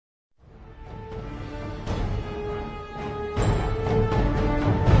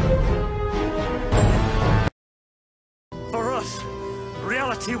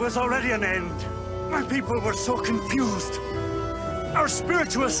humanity was already an end. My people were so confused. Our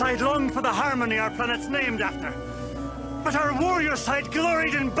spiritual side longed for the harmony our planet's named after. But our warrior side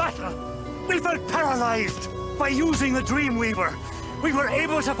gloried in battle. We felt paralyzed. By using the Dreamweaver, we were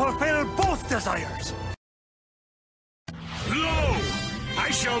able to fulfill both desires. Lo!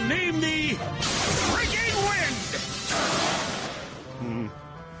 I shall name thee Freaking Wind!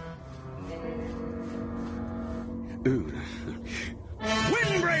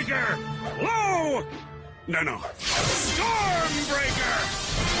 Windbreaker! Lo! No. Stormbreaker!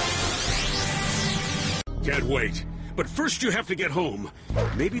 Can't wait. But first you have to get home.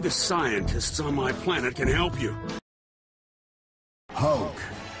 Maybe the scientists on my planet can help you. Hulk,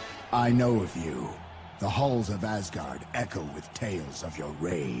 I know of you. The halls of Asgard echo with tales of your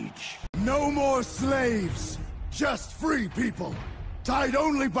rage. No more slaves! Just free people, tied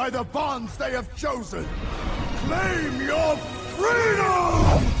only by the bonds they have chosen! Claim your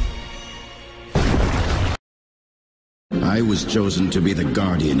freedom! I was chosen to be the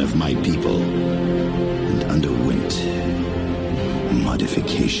guardian of my people, and underwent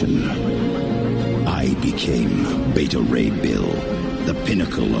modification. I became Beta Ray Bill, the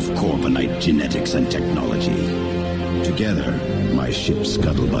pinnacle of Corbinite genetics and technology. Together, my ship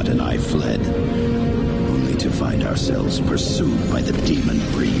Scuttlebutt and I fled, only to find ourselves pursued by the demon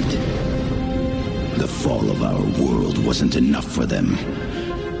breed. The fall of our world wasn't enough for them,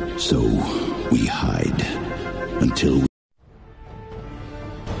 so we hide until